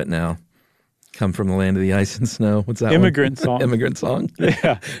can't think of it now. Come from the land of the ice and snow. What's that Immigrant one? Song. Immigrant Song.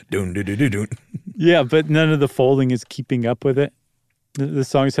 Yeah. Doon, doon, doon, doon. Yeah, but none of the folding is keeping up with it. The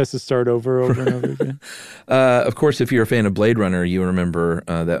song just has to start over and over again. Of course, if you're a fan of Blade Runner, you remember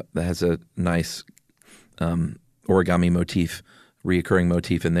that has a nice origami motif, reoccurring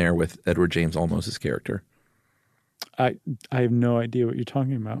motif in there with Edward James Olmos' character. I have no idea what you're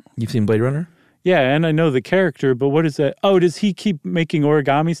talking about. You've seen Blade Runner? Yeah, and I know the character, but what is that? Oh, does he keep making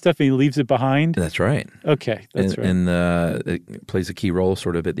origami stuff and he leaves it behind? That's right. Okay, that's right. And it plays a key role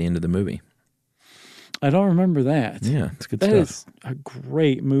sort of at the end of the movie. I don't remember that. Yeah, it's good stuff. That is a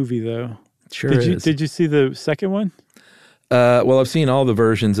great movie, though. It sure is. Did you see the second one? Well, I've seen all the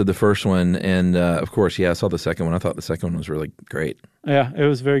versions of the first one, and of course, I saw the second one. I thought the second one was really great. Yeah, it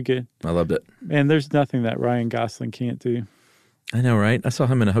was very good. I loved it. And there's nothing that Ryan Gosling can't do. I know, right? I saw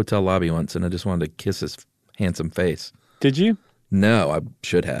him in a hotel lobby once, and I just wanted to kiss his handsome face. Did you? No, I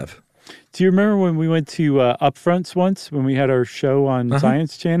should have. Do you remember when we went to Upfronts once, when we had our show on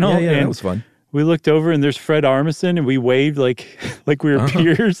Science Channel? Yeah, that was fun. We looked over, and there's Fred Armisen, and we waved like we were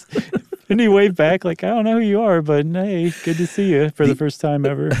peers. And he waved back like, I don't know who you are, but hey, good to see you for the first time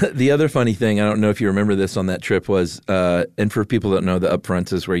ever. The other funny thing, I don't know if you remember this on that trip, was, and for people that don't know, the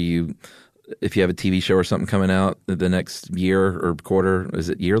Upfronts is where if you have a TV show or something coming out the next year or quarter, is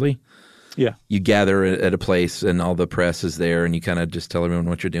it yearly? Yeah. You gather at a place and all the press is there and you kind of just tell everyone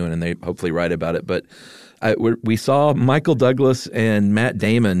what you're doing and they hopefully write about it. But we saw Michael Douglas and Matt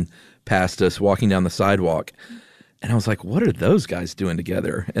Damon past us walking down the sidewalk. And I was like, what are those guys doing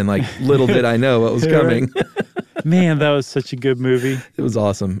together? And like, little did I know what was coming. Man, that was such a good movie. It was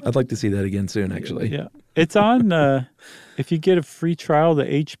awesome. I'd like to see that again soon, actually. Yeah. It's on, if you get a free trial to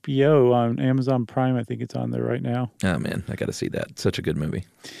HBO on Amazon Prime, I think it's on there right now. Oh, man, I got to see that. Such a good movie.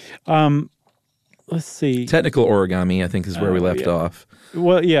 Let's see. Technical Origami, I think, is where we left off.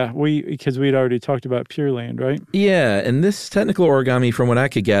 Well, yeah, because we'd already talked about Pure Land, right? Yeah, and this Technical Origami, from what I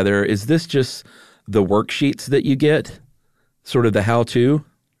could gather, is this just the worksheets that you get, sort of the how-to,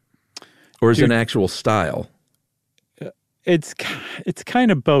 or is it an actual style? It's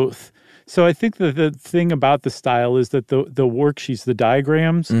kind of both. So I think that the thing about the style is that the worksheets, the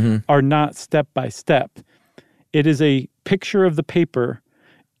diagrams, are not step by step. It is a picture of the paper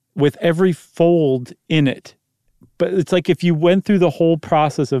with every fold in it. But it's like if you went through the whole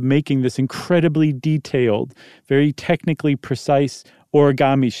process of making this incredibly detailed, very technically precise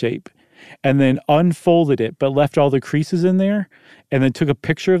origami shape, and then unfolded it, but left all the creases in there, and then took a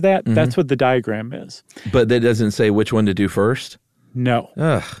picture of that, that's what the diagram is. But that doesn't say which one to do first? No.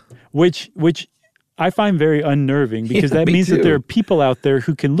 Ugh. Which I find very unnerving, because that means that there are people out there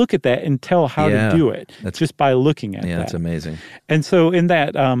who can look at that and tell how to do it just by looking at that. Yeah, that's amazing. And so in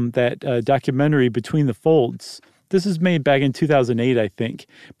that documentary, Between the Folds, this is made back in 2008, I think,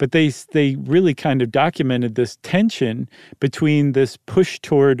 but they really kind of documented this tension between this push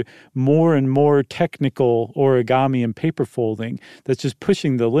toward more and more technical origami and paper folding that's just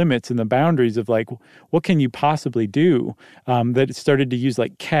pushing the limits and the boundaries of like, what can you possibly do? That it started to use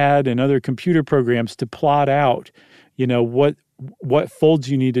like CAD and other computer programs to plot out, what folds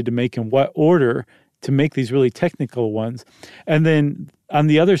you needed to make in what order to make these really technical ones. And then on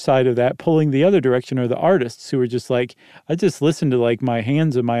the other side of that, pulling the other direction, are the artists who are just like, I just listen to like my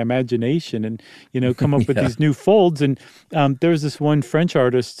hands and my imagination and, come up with these new folds. And there was this one French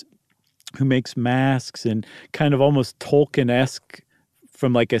artist who makes masks and kind of almost Tolkien-esque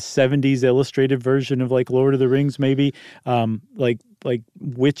from like a 70s illustrated version of like Lord of the Rings, maybe, like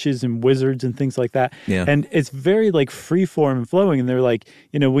witches and wizards and things like that. Yeah. And it's very like free form and flowing. And they're like,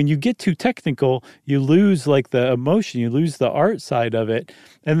 when you get too technical, you lose like the emotion, you lose the art side of it.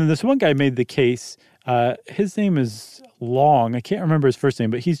 And then this one guy made the case, his name is Long. I can't remember his first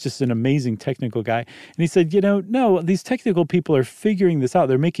name, but he's just an amazing technical guy. And he said, no, these technical people are figuring this out.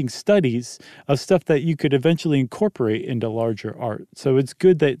 They're making studies of stuff that you could eventually incorporate into larger art. So it's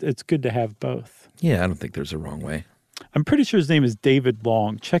good to have both. Yeah, I don't think there's a wrong way. I'm pretty sure his name is David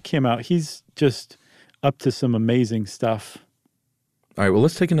Long. Check him out. He's just up to some amazing stuff. All right, well,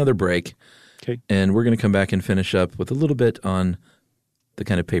 let's take another break. Okay. And we're going to come back and finish up with a little bit on the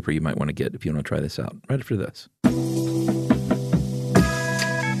kind of paper you might want to get if you want to try this out right after this.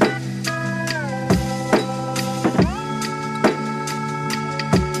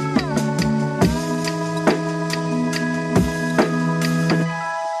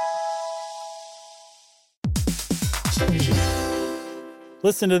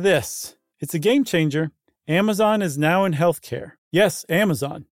 Listen to this. It's a game changer. Amazon is now in healthcare. Yes,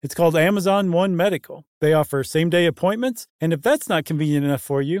 Amazon. It's called Amazon One Medical. They offer same-day appointments, and if that's not convenient enough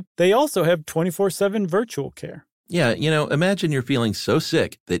for you, they also have 24/7 virtual care. Yeah, imagine you're feeling so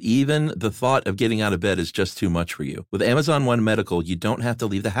sick that even the thought of getting out of bed is just too much for you. With Amazon One Medical, you don't have to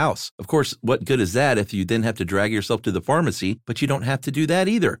leave the house. Of course, what good is that if you then have to drag yourself to the pharmacy, but you don't have to do that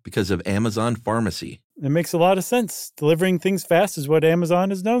either because of Amazon Pharmacy. It makes a lot of sense. Delivering things fast is what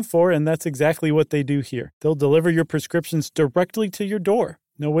Amazon is known for, and that's exactly what they do here. They'll deliver your prescriptions directly to your door.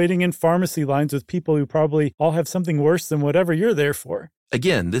 No waiting in pharmacy lines with people who probably all have something worse than whatever you're there for.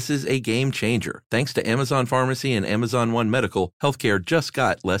 Again, this is a game changer. Thanks to Amazon Pharmacy and Amazon One Medical, healthcare just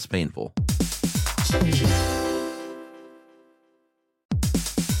got less painful.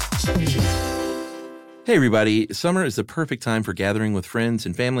 Hey everybody, summer is the perfect time for gathering with friends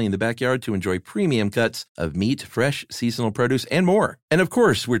and family in the backyard to enjoy premium cuts of meat, fresh, seasonal produce, and more. And of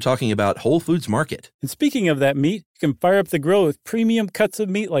course, we're talking about Whole Foods Market. And speaking of that meat, you can fire up the grill with premium cuts of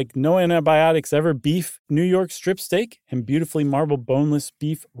meat like no antibiotics ever beef New York strip steak and beautifully marbled boneless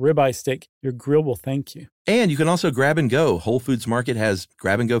beef ribeye steak. Your grill will thank you. And you can also grab and go. Whole Foods Market has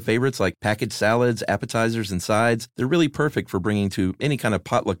grab and go favorites like packaged salads, appetizers, and sides. They're really perfect for bringing to any kind of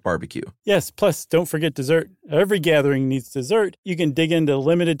potluck barbecue. Yes, plus don't forget dessert. Every gathering needs dessert. You can dig into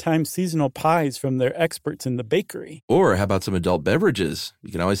limited time seasonal pies from their experts in the bakery. Or how about some adult beverages?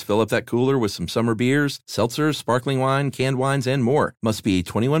 You can always fill up that cooler with some summer beers, seltzers, sparkling wine, canned wines, and more. Must be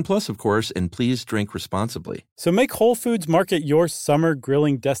 21 plus, of course, and please drink responsibly. So make Whole Foods Market your summer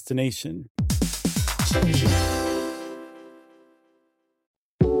grilling destination.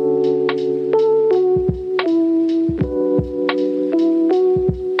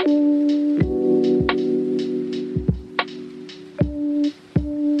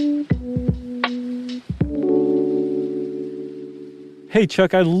 Hey,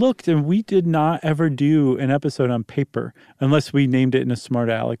 Chuck, I looked and we did not ever do an episode on paper unless we named it in a smart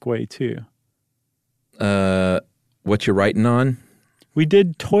aleck way, too. What you're writing on? We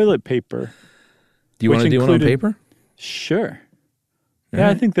did toilet paper. Do you want to do one on paper? Sure. All Yeah,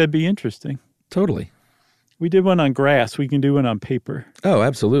 right. I think that'd be interesting. Totally. We did one on grass. We can do one on paper. Oh,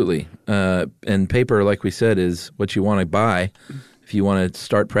 absolutely. And paper, like we said, is what you want to buy if you want to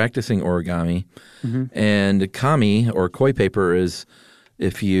start practicing origami. Mm-hmm. And kami or koi paper is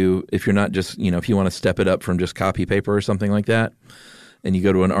if you're not just, if you want to step it up from just copy paper or something like that, and you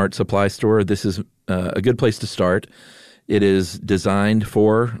go to an art supply store, this is a good place to start. It is designed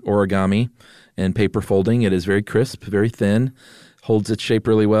for origami and paper folding. It is very crisp, very thin, holds its shape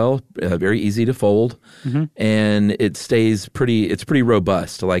really well, very easy to fold, and it stays it's pretty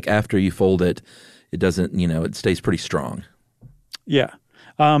robust. Like after you fold it, it doesn't, it stays pretty strong. Yeah.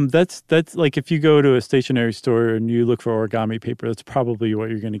 That's like if you go to a stationery store and you look for origami paper, that's probably what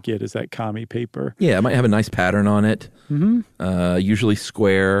you're going to get is that kami paper. Yeah, it might have a nice pattern on it, usually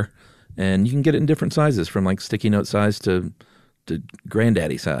square, and you can get it in different sizes from like sticky note size to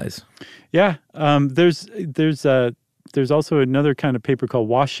granddaddy size. Yeah. There's also another kind of paper called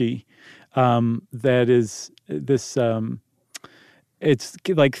washi that is this, it's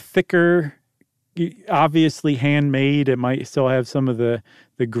like thicker, obviously handmade. It might still have some of the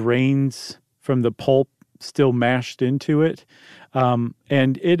grains from the pulp still mashed into it.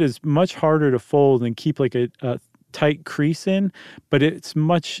 And it is much harder to fold and keep like a tight crease in, but it's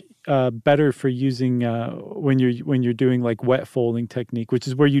much better for using when you're doing like wet folding technique, which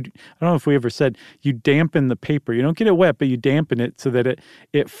is where I don't know if we ever said you dampen the paper. You don't get it wet, but you dampen it so that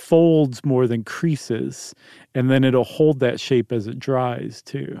it folds more than creases, and then it'll hold that shape as it dries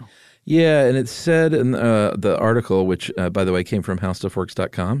too. Yeah, and it said in the article, which, by the way, came from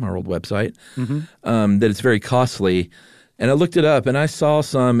howstuffworks.com, our old website, that it's very costly. And I looked it up, and I saw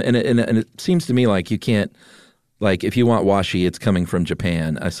some, and it seems to me like you can't, like if you want washi, it's coming from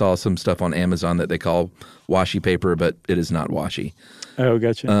Japan. I saw some stuff on Amazon that they call washi paper, but it is not washi. Oh,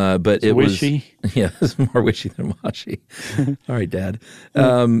 gotcha. But it's it wishy. was, yeah, it's more wishy than washi. All right, Dad.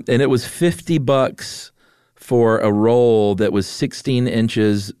 And it was $50 for a roll that was 16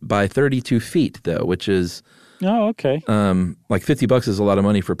 inches by 32 feet, though, which is Oh, okay. like $50 is a lot of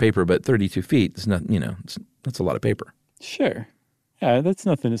money for paper, but 32 feet is not, that's a lot of paper. Sure. Yeah, that's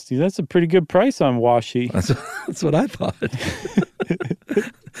nothing to see. That's a pretty good price on washi. That's what I thought.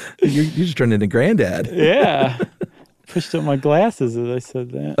 you just turned into granddad. Yeah. Pushed up my glasses as I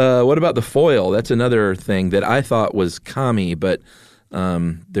said that. What about the foil? That's another thing that I thought was kami, but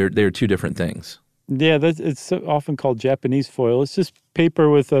they're two different things. Yeah, it's so often called Japanese foil. It's just paper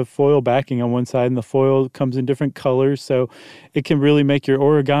with a foil backing on one side, and the foil comes in different colors, so it can really make your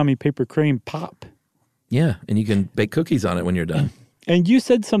origami paper crane pop. Yeah, and you can bake cookies on it when you're done. And you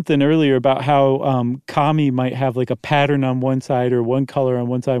said something earlier about how kami might have like a pattern on one side or one color on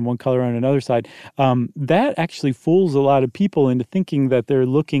one side and one color on another side. That actually fools a lot of people into thinking that they're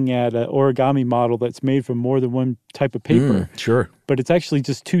looking at an origami model that's made from more than one type of paper. Sure. But it's actually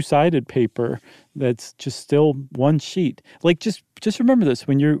just two-sided paper that's just still one sheet. Like just remember this,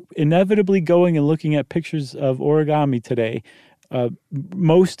 when you're inevitably going and looking at pictures of origami today,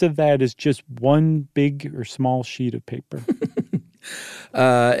 most of that is just one big or small sheet of paper.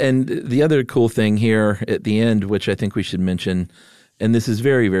 And the other cool thing here at the end, which I think we should mention, and this is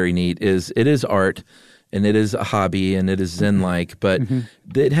very, very neat, is it is art and it is a hobby and it is Zen-like, but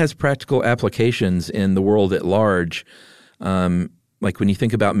it has practical applications in the world at large. Like when you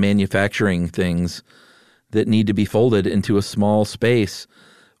think about manufacturing things that need to be folded into a small space,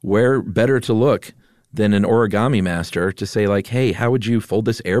 where better to look than an origami master to say like, hey, how would you fold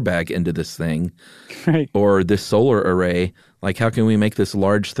this airbag into this thing? Right. Or this solar array? Like, how can we make this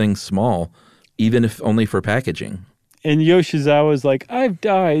large thing small, even if only for packaging? And Yoshizawa's like, I've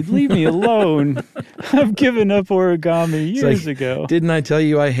died. Leave me alone. I've given up origami years ago. Didn't I tell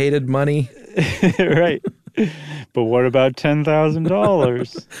you I hated money? Right. But what about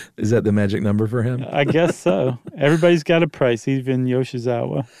 $10,000? Is that the magic number for him? I guess so. Everybody's got a price, even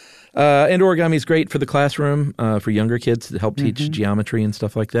Yoshizawa. And origami is great for the classroom, for younger kids to help teach geometry and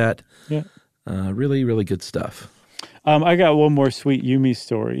stuff like that. Yeah. Really, really good stuff. I got one more sweet Yumi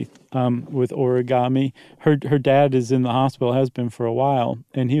story with origami. Her dad is in the hospital, has been for a while,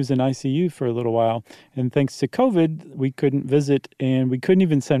 and he was in ICU for a little while. And thanks to COVID, we couldn't visit, and we couldn't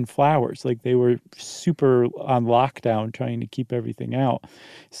even send flowers. Like, they were super on lockdown trying to keep everything out.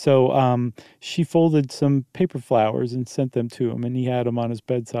 So she folded some paper flowers and sent them to him, and he had them on his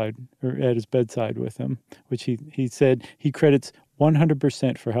bedside, or at his bedside with him, which he said he credits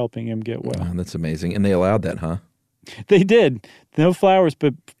 100% for helping him get well. Oh, that's amazing. And they allowed that, huh? They did. No flowers,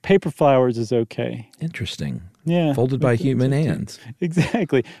 but paper flowers is okay. Interesting. Yeah. Folded by human hands.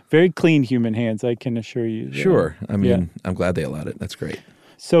 Exactly. Very clean human hands, I can assure you. Sure. I mean, I'm glad they allowed it. That's great.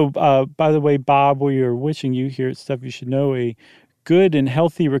 So, by the way, Bob, we are wishing you here at Stuff You Should Know a good and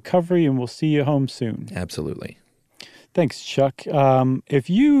healthy recovery, and we'll see you home soon. Absolutely. Thanks, Chuck.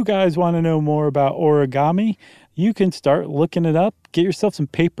 If you guys want to know more about origami, you can start looking it up. Get yourself some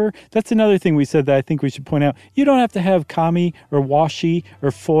paper. That's another thing we said that I think we should point out. You don't have to have kami or washi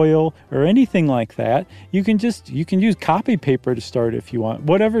or foil or anything like that. You can use copy paper to start if you want.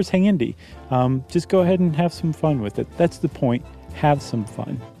 Whatever's handy. Just go ahead and have some fun with it. That's the point. Have some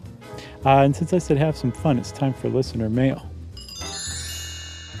fun. And since I said have some fun, it's time for listener mail.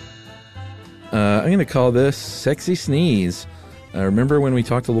 I'm going to call this Sexy Sneeze. Remember when we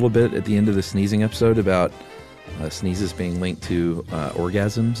talked a little bit at the end of the sneezing episode about sneezes being linked to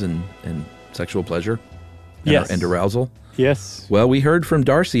orgasms and sexual pleasure and arousal? Yes. Well, we heard from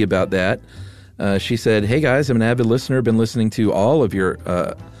Darcy about that. She said, "Hey guys, I'm an avid listener, been listening to all of your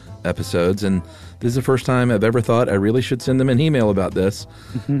episodes, and this is the first time I've ever thought I really should send them an email about this.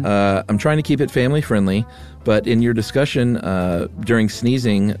 I'm trying to keep it family friendly, but in your discussion during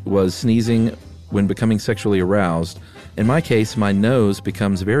sneezing was sneezing when becoming sexually aroused. In my case, my nose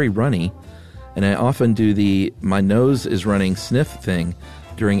becomes very runny, and I often do the my nose is running sniff thing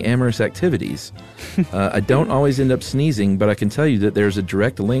during amorous activities. I don't always end up sneezing, but I can tell you that there's a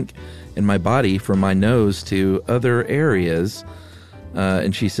direct link in my body from my nose to other areas."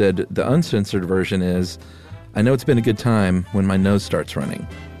 And she said, the uncensored version is, "I know it's been a good time when my nose starts running."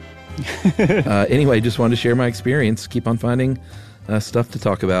 Anyway, just wanted to share my experience. Keep on finding stuff to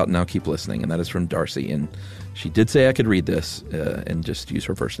talk about, and I'll keep listening. And that is from Darcy. And she did say I could read this and just use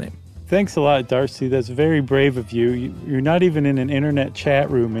her first name. Thanks a lot, Darcy. That's very brave of you. You're not even in an internet chat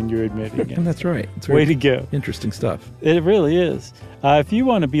room and you're admitting it. That's right. It's way to go. Interesting stuff. It really is. If you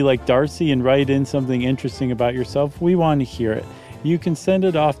want to be like Darcy and write in something interesting about yourself, we want to hear it. You can send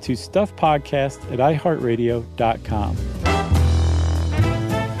it off to stuffpodcast@iheartradio.com.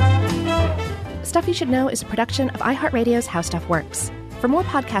 Stuff You Should Know is a production of iHeartRadio's How Stuff Works. For more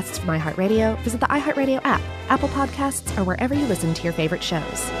podcasts from iHeartRadio, visit the iHeartRadio app, Apple Podcasts, or wherever you listen to your favorite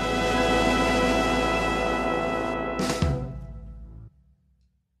shows.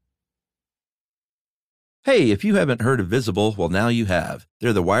 Hey, if you haven't heard of Visible, well, now you have.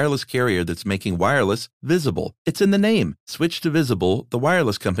 They're the wireless carrier that's making wireless visible. It's in the name. Switch to Visible, the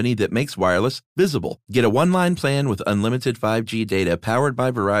wireless company that makes wireless visible. Get a one-line plan with unlimited 5G data powered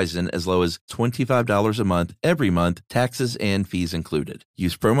by Verizon as low as $25 a month every month, taxes and fees included.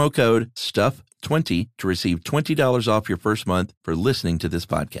 Use promo code STUFF20 to receive $20 off your first month for listening to this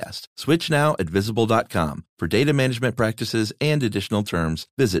podcast. Switch now at Visible.com. For data management practices and additional terms,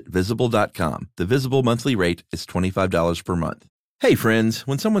 visit Visible.com. The Visible monthly rate is $25 per month. Hey friends,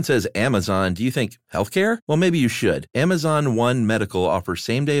 when someone says Amazon, do you think healthcare? Well, maybe you should. Amazon One Medical offers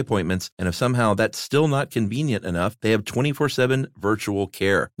same-day appointments, and if somehow that's still not convenient enough, they have 24/7 virtual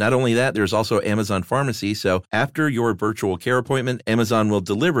care. Not only that, there's also Amazon Pharmacy, so after your virtual care appointment, Amazon will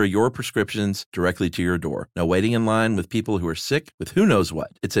deliver your prescriptions directly to your door. No waiting in line with people who are sick with who knows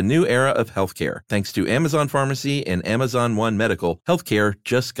what. It's a new era of healthcare. Thanks to Amazon Pharmacy and Amazon One Medical, healthcare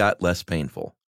just got less painful.